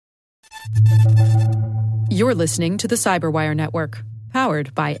You're listening to the Cyberwire Network,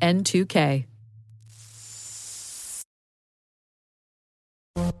 powered by N2K.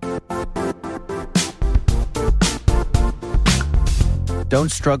 Don't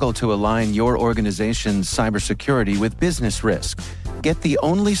struggle to align your organization's cybersecurity with business risk. Get the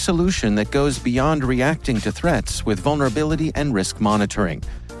only solution that goes beyond reacting to threats with vulnerability and risk monitoring.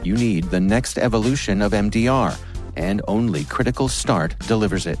 You need the next evolution of MDR, and only Critical Start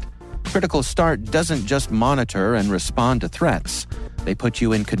delivers it. Critical Start doesn't just monitor and respond to threats. They put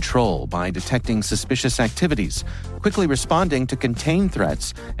you in control by detecting suspicious activities, quickly responding to contain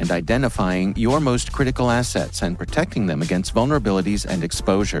threats, and identifying your most critical assets and protecting them against vulnerabilities and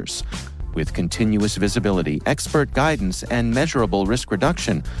exposures. With continuous visibility, expert guidance, and measurable risk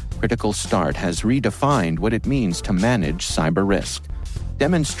reduction, Critical Start has redefined what it means to manage cyber risk.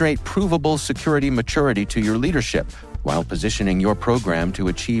 Demonstrate provable security maturity to your leadership while positioning your program to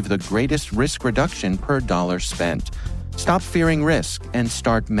achieve the greatest risk reduction per dollar spent. Stop fearing risk and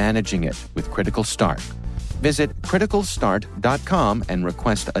start managing it with Critical Start. Visit criticalstart.com and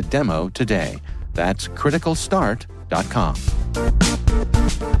request a demo today. That's criticalstart.com.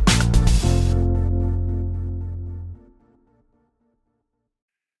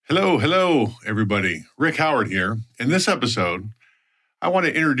 Hello, everybody. Rick Howard here. In this episode, I want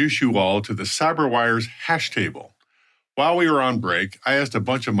to introduce you all to the CyberWire's hash table. While we were on break, I asked a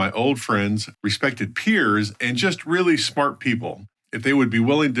bunch of my old friends, respected peers, and just really smart people if they would be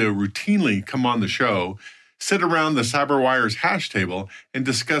willing to routinely come on the show, sit around the CyberWire's hash table, and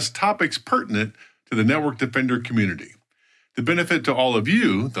discuss topics pertinent to the Network Defender community. The benefit to all of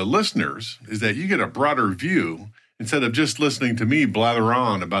you, the listeners, is that you get a broader view instead of just listening to me blather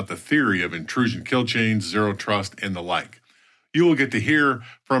on about the theory of intrusion kill chains, zero trust, and the like. You will get to hear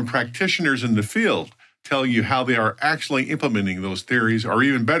from practitioners in the field tell you how they are actually implementing those theories, or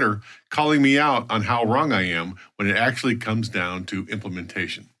even better, calling me out on how wrong I am when it actually comes down to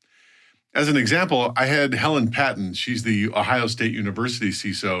implementation. As an example, I had Helen Patton, she's the Ohio State University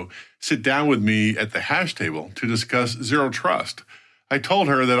CISO, sit down with me at the hash table to discuss zero trust. I told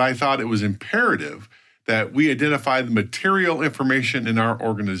her that I thought it was imperative that we identify the material information in our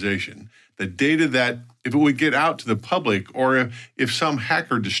organization, the data that, if it would get out to the public or if some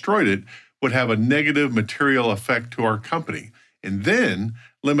hacker destroyed it, would have a negative material effect to our company, and then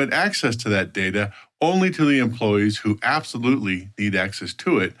limit access to that data only to the employees who absolutely need access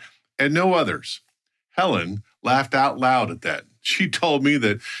to it and no others. Helen laughed out loud at that. She told me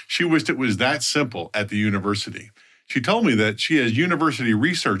that she wished it was that simple at the university. She told me that she has university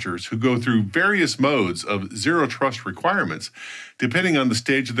researchers who go through various modes of zero trust requirements depending on the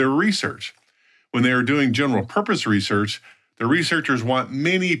stage of their research. When they are doing general purpose research, the researchers want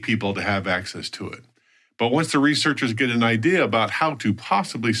many people to have access to it. But once the researchers get an idea about how to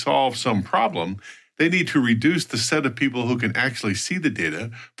possibly solve some problem, they need to reduce the set of people who can actually see the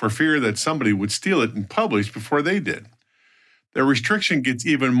data for fear that somebody would steal it and publish before they did. The restriction gets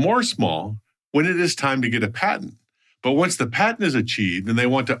even more small when it is time to get a patent. But once the patent is achieved and they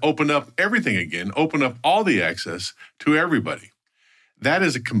want to open up everything again, open up all the access to everybody. That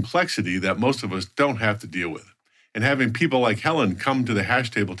is a complexity that most of us don't have to deal with. And having people like Helen come to the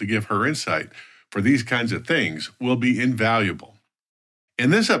hash table to give her insight for these kinds of things will be invaluable.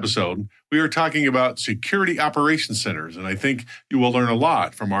 In this episode, we are talking about security operations centers, and I think you will learn a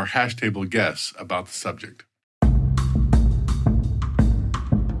lot from our hash table guests about the subject.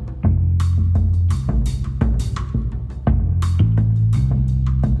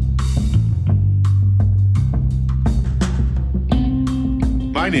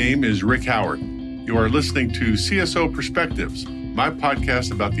 My name is Rick Howard. You are listening to CSO Perspectives, my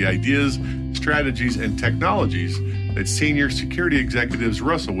podcast about the ideas, strategies, and technologies that senior security executives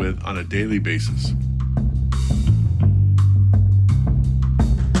wrestle with on a daily basis.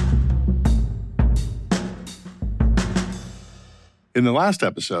 In the last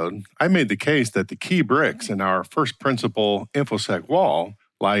episode, I made the case that the key bricks in our first principle InfoSec wall,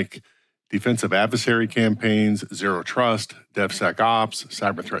 like defensive adversary campaigns, zero trust, DevSecOps,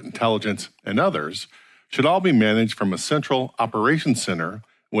 cyber threat intelligence, and others, should all be managed from a central operations center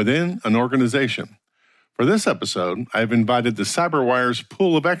within an organization. For this episode, I've invited the CyberWire's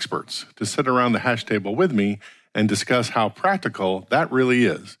pool of experts to sit around the hash table with me and discuss how practical that really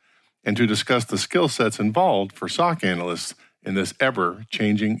is, and to discuss the skill sets involved for SOC analysts in this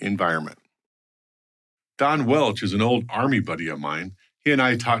ever-changing environment. Don Welch is an old Army buddy of mine. He and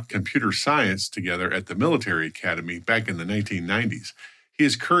I taught computer science together at the military academy back in the 1990s. He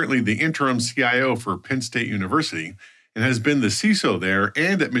is currently the interim CIO for Penn State University and has been the CISO there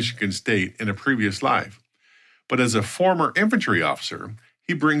and at Michigan State in a previous life. But as a former infantry officer,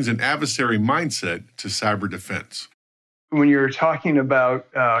 He brings an adversary mindset to cyber defense. When you're talking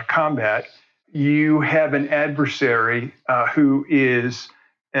about combat, you have an adversary who is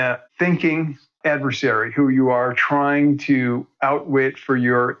a thinking adversary, who you are trying to outwit for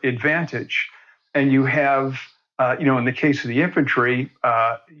your advantage. And you have, in the case of the infantry,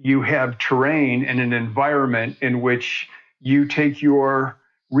 you have terrain and an environment in which you take your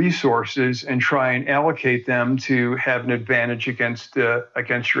resources and try and allocate them to have an advantage against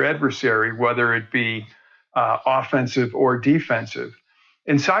your adversary, whether it be offensive or defensive.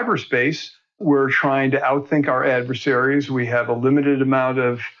 In cyberspace, we're trying to outthink our adversaries. We have a limited amount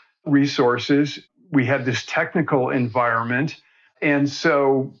of resources. We have this technical environment. And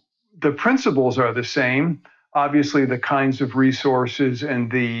so the principles are the same. Obviously, the kinds of resources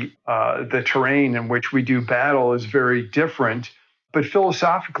and the terrain in which we do battle is very different. But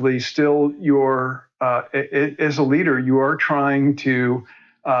philosophically, still, as a leader, you are trying to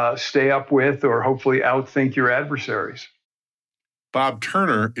stay up with or hopefully outthink your adversaries. Bob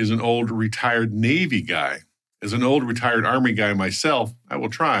Turner is an old retired Navy guy. As an old retired Army guy myself, I will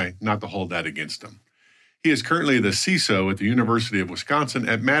try not to hold that against him. He is currently the CISO at the University of Wisconsin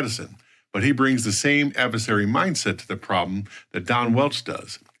at Madison, but he brings the same adversary mindset to the problem that Don Welch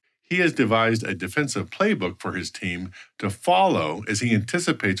does. He has devised a defensive playbook for his team to follow as he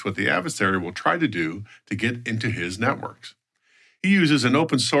anticipates what the adversary will try to do to get into his networks. He uses an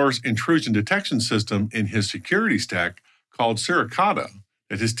open source intrusion detection system in his security stack called Suricata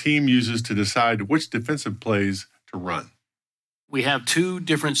that his team uses to decide which defensive plays to run. We have two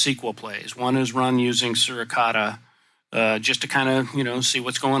different SQL plays. One is run using Suricata just to kind of, see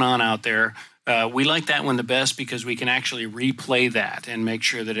what's going on out there. We like that one the best because we can actually replay that and make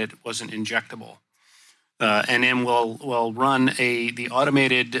sure that it wasn't injectable. And then we'll run the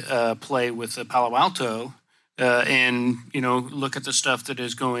automated play with the Palo Alto and look at the stuff that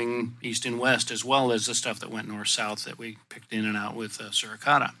is going east and west as well as the stuff that went north-south that we picked in and out with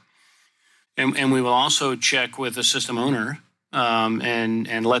Suricata. And we will also check with the system owner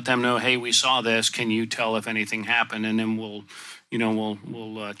and let them know, hey, we saw this. Can you tell if anything happened? And then we'll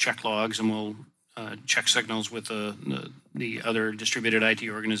check logs and we'll check signals with the other distributed IT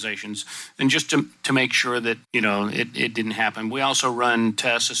organizations, and just to make sure that it didn't happen. We also run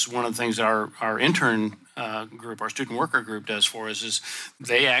tests. This is one of the things that our intern group, our student worker group, does for us. Is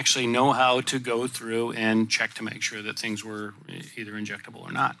they actually know how to go through and check to make sure that things were either injectable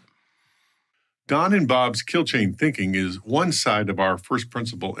or not. Don and Bob's kill chain thinking is one side of our first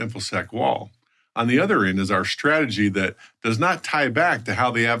principle InfoSec wall. On the other end is our strategy that does not tie back to how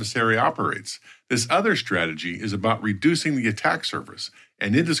the adversary operates. This other strategy is about reducing the attack surface,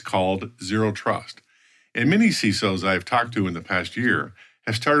 and it is called Zero Trust. And many CISOs I've talked to in the past year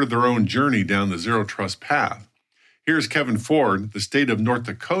have started their own journey down the Zero Trust path. Here's Kevin Ford, the state of North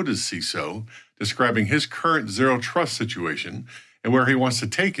Dakota's CISO, describing his current Zero Trust situation and where he wants to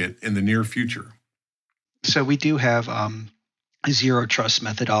take it in the near future. So we do have Zero Trust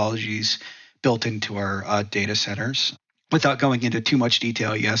methodologies built into our data centers. Without going into too much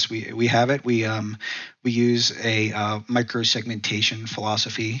detail, yes, we have it. We use a micro-segmentation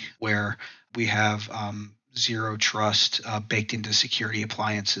philosophy where we have Zero Trust baked into security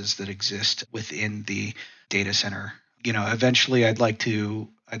appliances that exist within the data center. Eventually, I'd like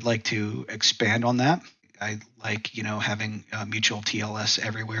to expand on that. I like having mutual TLS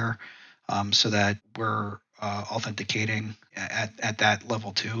everywhere, so that we're authenticating at that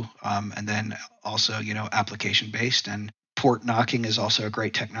level too, and then also application based, and port knocking is also a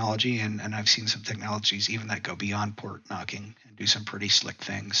great technology, and I've seen some technologies even that go beyond port knocking and do some pretty slick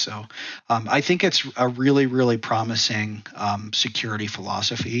things. So I think it's a really, really promising security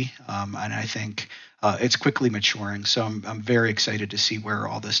philosophy, and I think it's quickly maturing. So I'm very excited to see where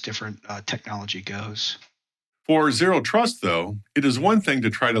all this different technology goes. For Zero Trust, though, it is one thing to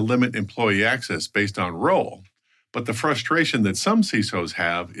try to limit employee access based on role, but the frustration that some CISOs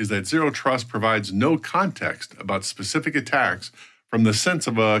have is that Zero Trust provides no context about specific attacks from the sense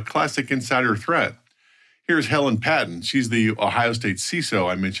of a classic insider threat. Here's Helen Patton. She's the Ohio State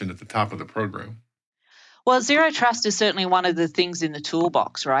CISO I mentioned at the top of the program. Well, Zero Trust is certainly one of the things in the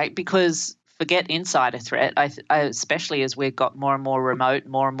toolbox, right? Because forget insider threat, I especially as we've got more and more remote,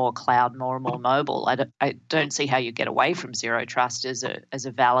 more and more cloud, more and more mobile, I don't see how you get away from Zero Trust as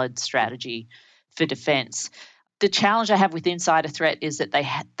a valid strategy for defense. The challenge I have with insider threat is that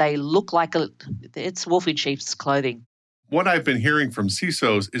they look like it's wolf in sheep's clothing. What I've been hearing from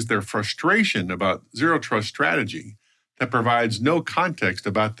CISOs is their frustration about Zero Trust strategy that provides no context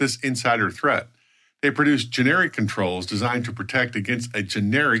about this insider threat. They produce generic controls designed to protect against a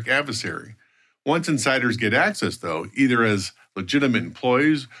generic adversary. Once insiders get access, though, either as legitimate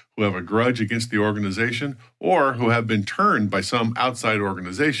employees who have a grudge against the organization or who have been turned by some outside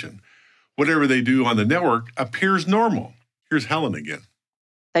organization. Whatever they do on the network appears normal. Here's Helen again.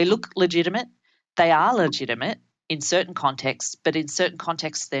 They look legitimate. They are legitimate in certain contexts, but in certain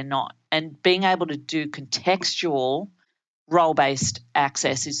contexts they're not. And being able to do contextual role-based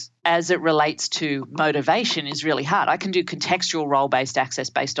access is, as it relates to motivation, is really hard. I can do contextual role-based access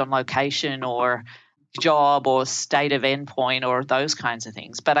based on location or job or state of endpoint or those kinds of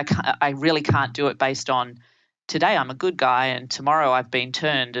things, but I really can't do it based on today I'm a good guy and tomorrow I've been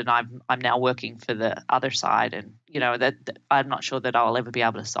turned and I'm now working for the other side, and that I'm not sure that I'll ever be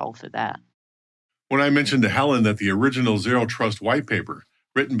able to solve for that. When I mentioned to Helen that the original Zero Trust white paper,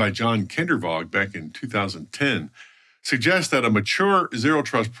 written by John Kindervag back in 2010, suggests that a mature Zero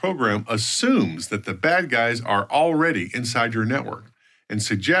Trust program assumes that the bad guys are already inside your network and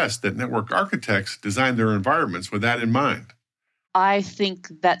suggests that network architects design their environments with that in mind. I think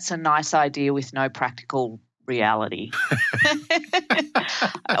that's a nice idea with no practical reality.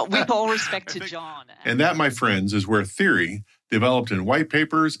 With all respect to John. And that, my friends, is where theory, developed in white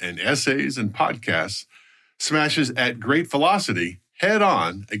papers and essays and podcasts, smashes at great velocity head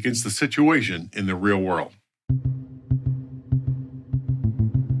on against the situation in the real world.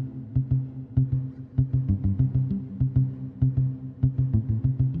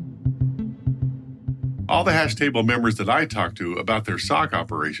 All the hash table members that I talk to about their SOC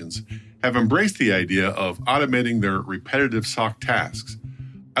operations have embraced the idea of automating their repetitive SOC tasks.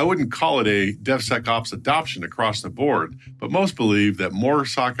 I wouldn't call it a DevSecOps adoption across the board, but most believe that more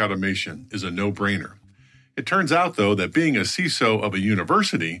SOC automation is a no-brainer. It turns out, though, that being a CISO of a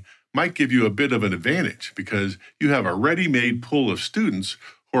university might give you a bit of an advantage because you have a ready-made pool of students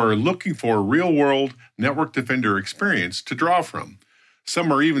who are looking for real-world network defender experience to draw from.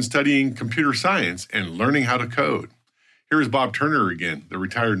 Some are even studying computer science and learning how to code. Here is Bob Turner again, the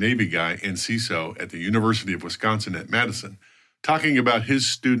retired Navy guy and CISO at the University of Wisconsin at Madison, talking about his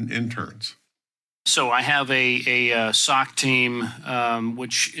student interns. So I have a SOC team,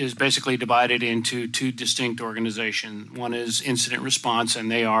 which is basically divided into two distinct organizations. One is incident response,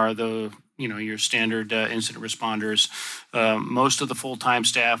 and they are your standard incident responders. Most of the full-time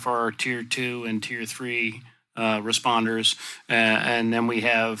staff are Tier 2 and Tier 3 responders. And then we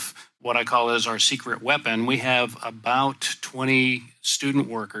have what I call as our secret weapon. We have about 20 student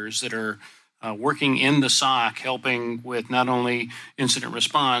workers that are working in the SOC, helping with not only incident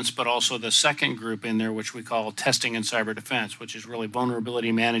response, but also the second group in there, which we call testing and cyber defense, which is really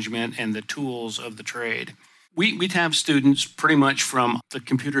vulnerability management and the tools of the trade. We have students pretty much from the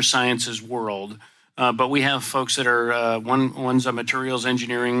computer sciences world, but we have folks that are, one's a materials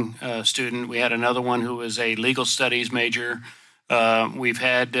engineering student. We had another one who was a legal studies major. We've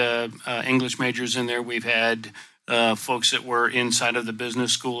had English majors in there. We've had folks that were inside of the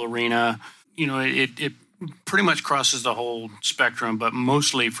business school arena. It pretty much crosses the whole spectrum, but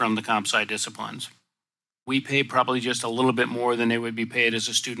mostly from the comp sci disciplines. We pay probably just a little bit more than they would be paid as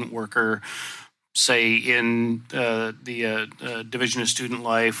a student worker, say in the Division of Student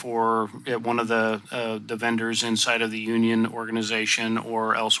Life or at one of the vendors inside of the union organization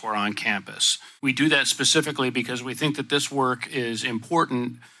or elsewhere on campus. We do that specifically because we think that this work is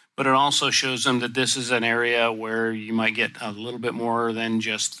important, but it also shows them that this is an area where you might get a little bit more than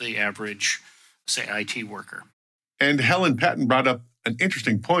just the average, say, IT worker. And Helen Patton brought up an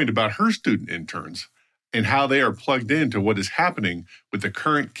interesting point about her student interns and how they are plugged into what is happening with the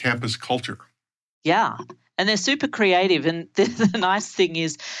current campus culture. Yeah, and they're super creative. And the nice thing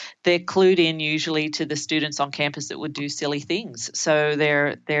is they're clued in usually to the students on campus that would do silly things. So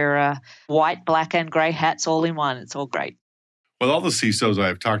they're white, black, and gray hats all in one. It's all great. With all the CISOs I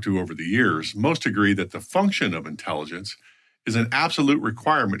have talked to over the years, most agree that the function of intelligence is an absolute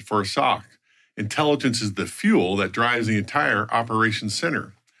requirement for a SOC. Intelligence is the fuel that drives the entire operations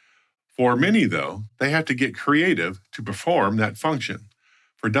center. For many, though, they have to get creative to perform that function.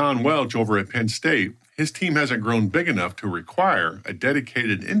 For Don Welch over at Penn State, his team hasn't grown big enough to require a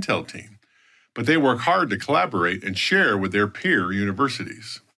dedicated Intel team, but they work hard to collaborate and share with their peer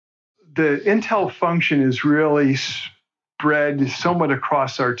universities. The Intel function is really spread somewhat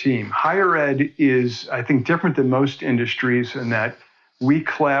across our team. Higher ed is, I think, different than most industries in that we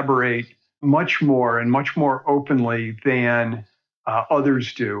collaborate much more and much more openly than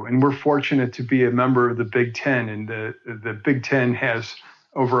others do. And we're fortunate to be a member of the Big Ten, and the Big Ten has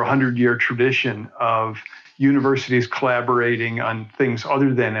over 100-year tradition of universities collaborating on things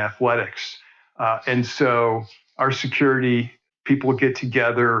other than athletics. And so our security people get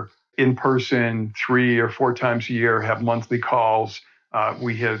together in person 3 or 4 times a year, have monthly calls,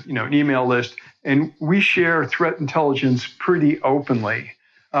 We have an email list, and we share threat intelligence pretty openly.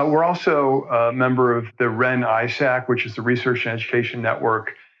 We're also a member of the REN ISAC, which is the Research and Education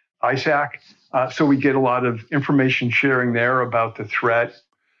Network ISAC. So we get a lot of information sharing there about the threat.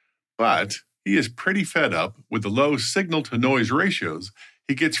 But he is pretty fed up with the low signal-to-noise ratios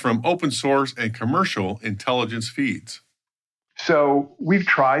he gets from open source and commercial intelligence feeds. So we've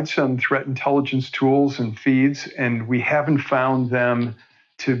tried some threat intelligence tools and feeds, and we haven't found them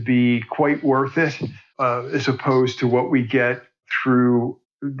to be quite worth it, as opposed to what we get through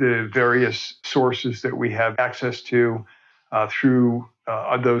the various sources that we have access to through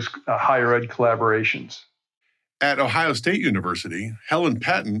those higher ed collaborations. At Ohio State University, Helen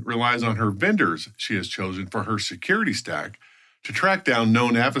Patton relies on her vendors she has chosen for her security stack to track down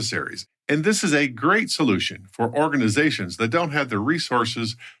known adversaries. And this is a great solution for organizations that don't have the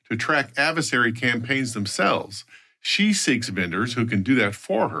resources to track adversary campaigns themselves. She seeks vendors who can do that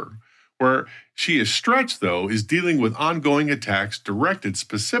for her. Where she is stretched, though, is dealing with ongoing attacks directed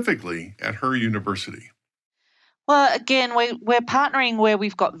specifically at her university. Well, again, we're partnering where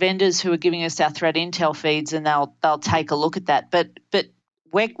we've got vendors who are giving us our threat intel feeds, and they'll take a look at that. But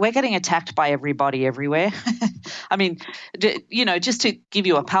we're getting attacked by everybody everywhere. I mean, just to give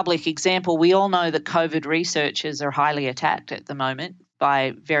you a public example, we all know that COVID researchers are highly attacked at the moment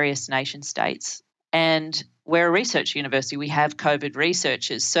by various nation states. And we're a research university. We have COVID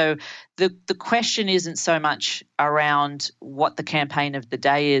researchers. So the question isn't so much around what the campaign of the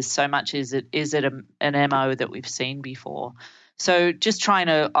day is, so much is it an MO that we've seen before. So just trying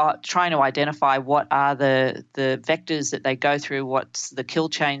to identify what are the vectors that they go through, what's the kill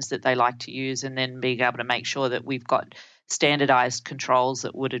chains that they like to use, and then being able to make sure that we've got standardized controls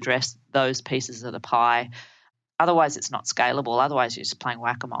that would address those pieces of the pie. Otherwise, it's not scalable. Otherwise, you're just playing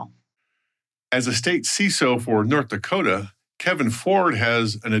whack-a-mole. As a state CISO for North Dakota, Kevin Ford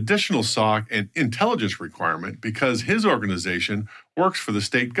has an additional SOC and intelligence requirement because his organization works for the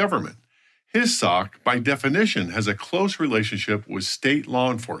state government. His SOC, by definition, has a close relationship with state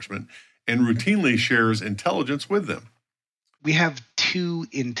law enforcement and routinely shares intelligence with them. We have two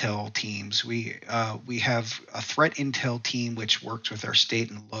intel teams. We have a threat intel team which works with our state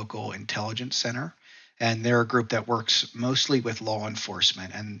and local intelligence center. And they're a group that works mostly with law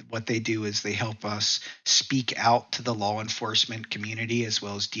enforcement. And what they do is they help us speak out to the law enforcement community as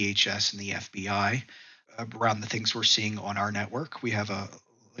well as DHS and the FBI around the things we're seeing on our network. We have a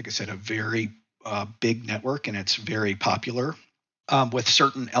very big network, and it's very popular with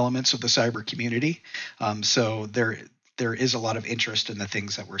certain elements of the cyber community. So there is a lot of interest in the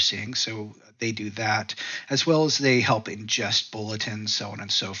things that we're seeing. So they do that, as well as they help ingest bulletins, so on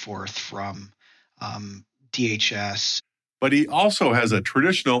and so forth, from DHS. But he also has a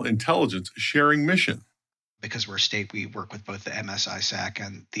traditional intelligence sharing mission. Because we're a state, we work with both the MS ISAC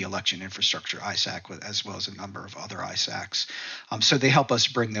and the Election Infrastructure ISAC, as well as a number of other ISACs. So they help us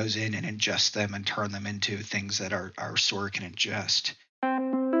bring those in and ingest them and turn them into things that our SOAR can ingest.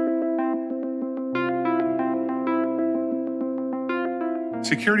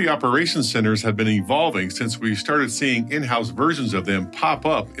 Security operations centers have been evolving since we started seeing in-house versions of them pop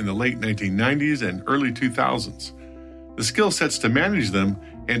up in the late 1990s and early 2000s. The skill sets to manage them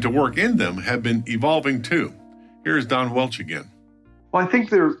and to work in them have been evolving too. Here's Don Welch again. Well, I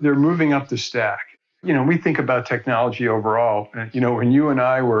think they're moving up the stack. We think about technology overall. When you and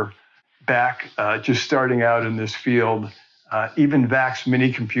I were back just starting out in this field, even VAX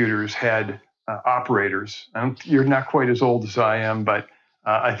mini computers had operators. You're not quite as old as I am, but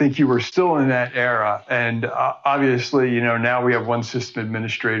I think you were still in that era. And obviously, now we have one system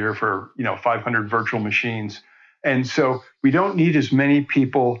administrator for, 500 virtual machines. And so we don't need as many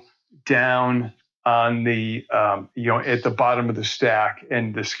people down on the, at the bottom of the stack.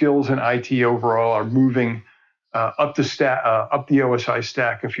 And the skills in IT overall are moving up the OSI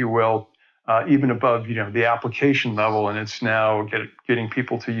stack, if you will, even above, the application level. And it's now getting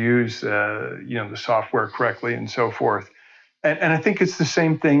people to use, the software correctly and so forth. And I think it's the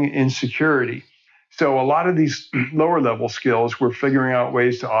same thing in security. So a lot of these lower level skills, we're figuring out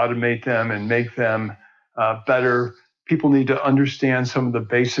ways to automate them and make them better. People need to understand some of the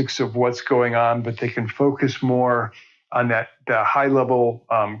basics of what's going on, but they can focus more on the high level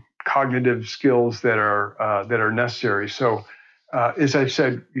cognitive skills that are necessary. So as I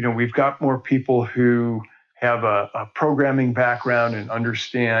said, we've got more people who have a programming background and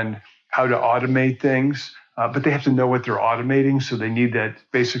understand how to automate things. But they have to know what they're automating, so they need that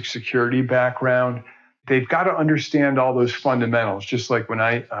basic security background. They've got to understand all those fundamentals. Just like when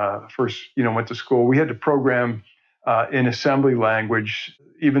I first, went to school, we had to program in assembly language,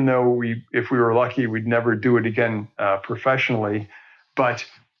 even though if we were lucky, we'd never do it again professionally. But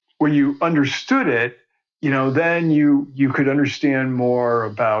when you understood it, then you could understand more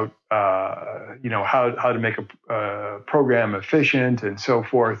about how to make a program efficient and so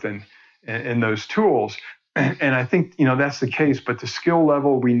forth, and those tools. And I think that's the case. But the skill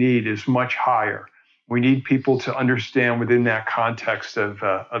level we need is much higher. We need people to understand within that context of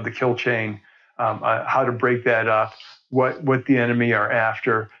the kill chain, how to break that up, what the enemy are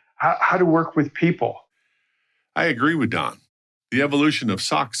after, how to work with people. I agree with Don. The evolution of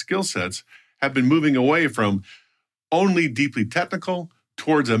SOC skill sets have been moving away from only deeply technical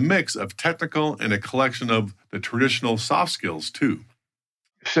towards a mix of technical and a collection of the traditional soft skills too.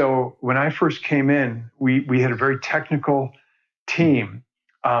 So when I first came in, we had a very technical team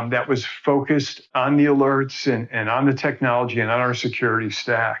that was focused on the alerts and on the technology and on our security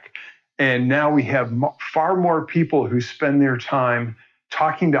stack. And now we have far more people who spend their time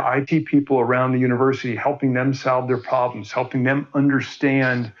talking to IT people around the university, helping them solve their problems, helping them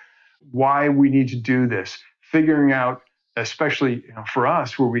understand why we need to do this, figuring out, especially for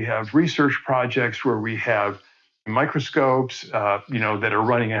us, where we have research projects, where we have microscopes, that are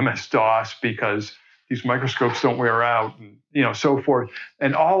running MS-DOS because these microscopes don't wear out, and so forth,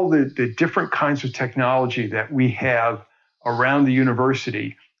 and all the different kinds of technology that we have around the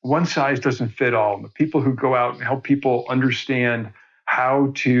university. One size doesn't fit all. The people who go out and help people understand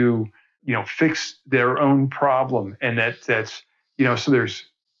how to, fix their own problem, and that's so there's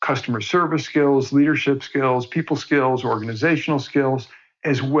customer service skills, leadership skills, people skills, organizational skills,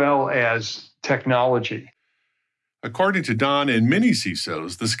 as well as technology. According to Don and many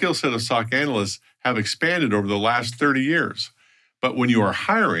CISOs, the skill set of SOC analysts have expanded over the last 30 years. But when you are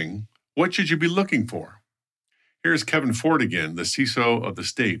hiring, what should you be looking for? Here's Kevin Ford again, the CISO of the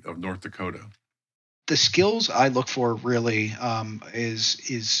state of North Dakota. The skills I look for really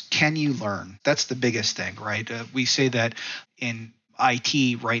is can you learn? That's the biggest thing, right? We say that in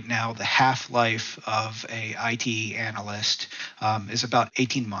IT right now, the half-life of a IT analyst is about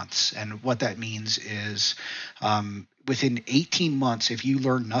 18 months. And what that means is within 18 months, if you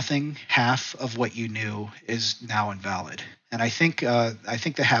learn nothing, half of what you knew is now invalid. And I think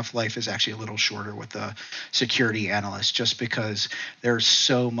the half-life is actually a little shorter with the security analyst, just because there's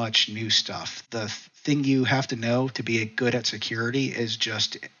so much new stuff. The thing you have to know to be good at security is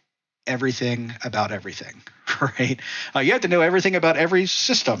just everything about everything, right? You have to know everything about every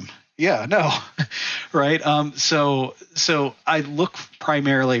system. Yeah, no, right? So I look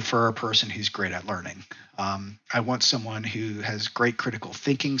primarily for a person who's great at learning. I want someone who has great critical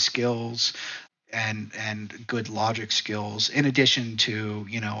thinking skills and good logic skills, in addition to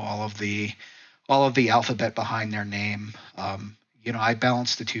all of the alphabet behind their name. I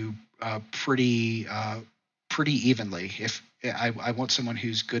balance the two pretty evenly. If I want someone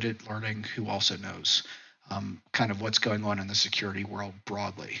who's good at learning, who also knows kind of what's going on in the security world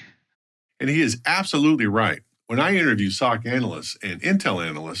broadly. And he is absolutely right. When I interview SOC analysts and Intel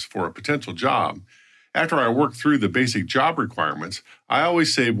analysts for a potential job, after I work through the basic job requirements, I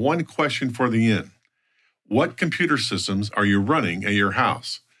always save one question for the end. What computer systems are you running at your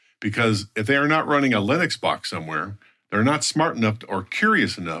house? Because if they are not running a Linux box somewhere, they're not smart enough or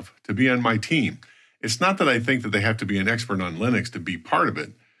curious enough to be on my team. It's not that I think that they have to be an expert on Linux to be part of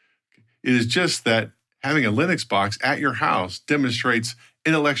it. It is just that having a Linux box at your house demonstrates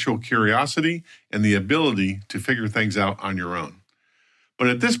intellectual curiosity and the ability to figure things out on your own. But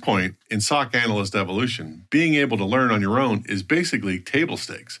at this point in SOC analyst evolution, being able to learn on your own is basically table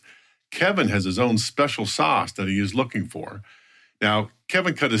stakes. Kevin has his own special sauce that he is looking for. Now,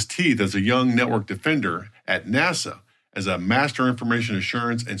 Kevin cut his teeth as a young network defender at NASA as a master information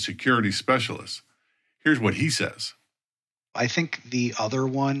assurance and security specialist. Here's what he says. I think the other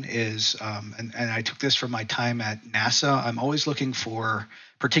one is, and I took this from my time at NASA, I'm always looking for,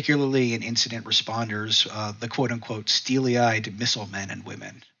 particularly in incident responders, the quote-unquote steely-eyed missile men and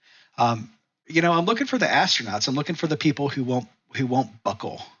women. I'm looking for the astronauts. I'm looking for the people who won't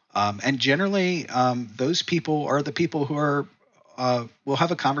buckle. And generally, those people are the people who are will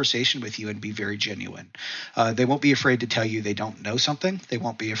have a conversation with you and be very genuine. They won't be afraid to tell you they don't know something. They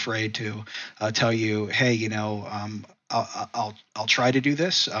won't be afraid to tell you, hey, I'll try to do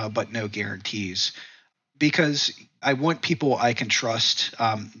this, but no guarantees. Because I want people I can trust,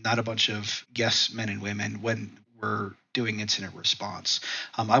 not a bunch of yes men and women when we're doing incident response.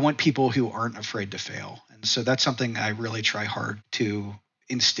 I want people who aren't afraid to fail. And so that's something I really try hard to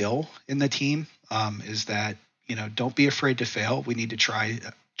instill in the team, is that, don't be afraid to fail. We need to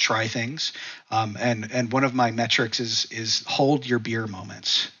try things. And one of my metrics is hold your beer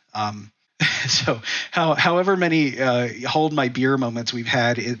moments. So however many hold my beer moments we've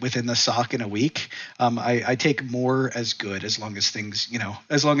had within the SOC in a week, I take more as good, as long as things,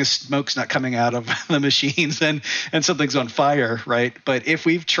 as long as smoke's not coming out of the machines and something's on fire, right? But if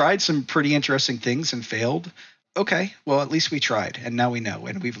we've tried some pretty interesting things and failed, okay, well, at least we tried, and now we know,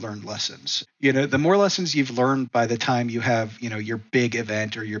 and we've learned lessons. The more lessons you've learned by the time you have, your big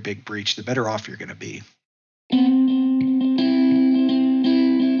event or your big breach, the better off you're going to be.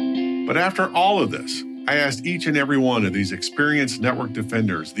 But after all of this, I asked each and every one of these experienced network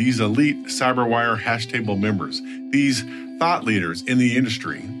defenders, these elite CyberWire hash table members, these thought leaders in the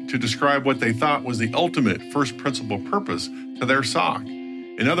industry, to describe what they thought was the ultimate first principle purpose to their SOC.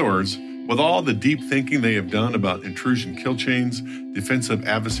 In other words, with all the deep thinking they have done about intrusion kill chains, defensive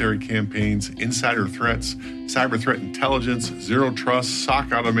adversary campaigns, insider threats, cyber threat intelligence, zero trust,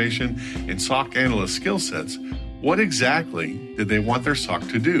 SOC automation, and SOC analyst skill sets, what exactly did they want their SOC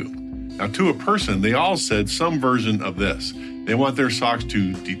to do? Now, to a person, they all said some version of this. They want their SOCs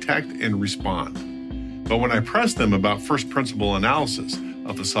to detect and respond. But when I pressed them about first principle analysis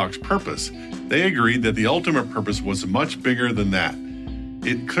of the SOC's purpose, they agreed that the ultimate purpose was much bigger than that.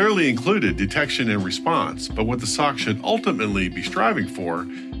 It clearly included detection and response, but what the SOC should ultimately be striving for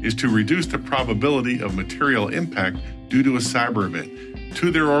is to reduce the probability of material impact due to a cyber event to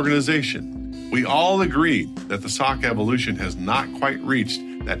their organization. We all agreed that the SOC evolution has not quite reached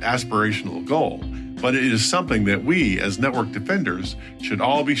that aspirational goal, but it is something that we as network defenders should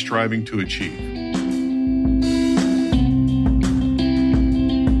all be striving to achieve.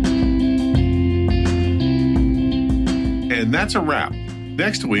 And that's a wrap.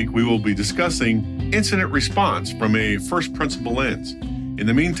 Next week, we will be discussing incident response from a first principle lens. In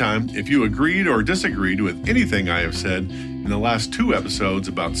the meantime, if you agreed or disagreed with anything I have said in the last 2 episodes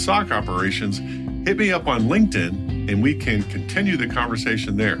about SOC operations, hit me up on LinkedIn and we can continue the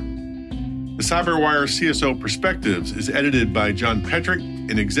conversation there. The CyberWire CSO Perspectives is edited by John Petrick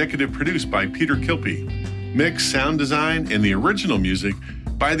and executive produced by Peter Kilpie. Mix, sound design, and the original music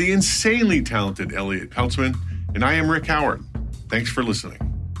by the insanely talented Elliot Peltzman. And I am Rick Howard. Thanks for listening.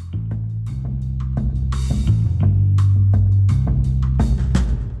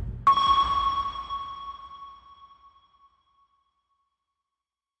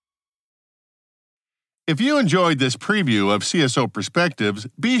 If you enjoyed this preview of CSO Perspectives,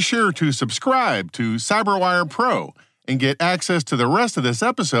 be sure to subscribe to CyberWire Pro and get access to the rest of this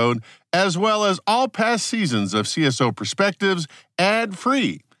episode, as well as all past seasons of CSO Perspectives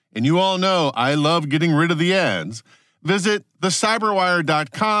ad-free. And you all know I love getting rid of the ads. Visit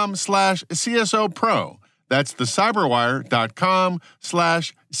thecyberwire.com/CSO Pro. That's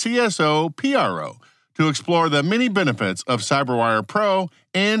thecyberwire.com/CSO PRO to explore the many benefits of CyberWire Pro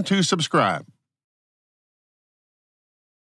and to subscribe.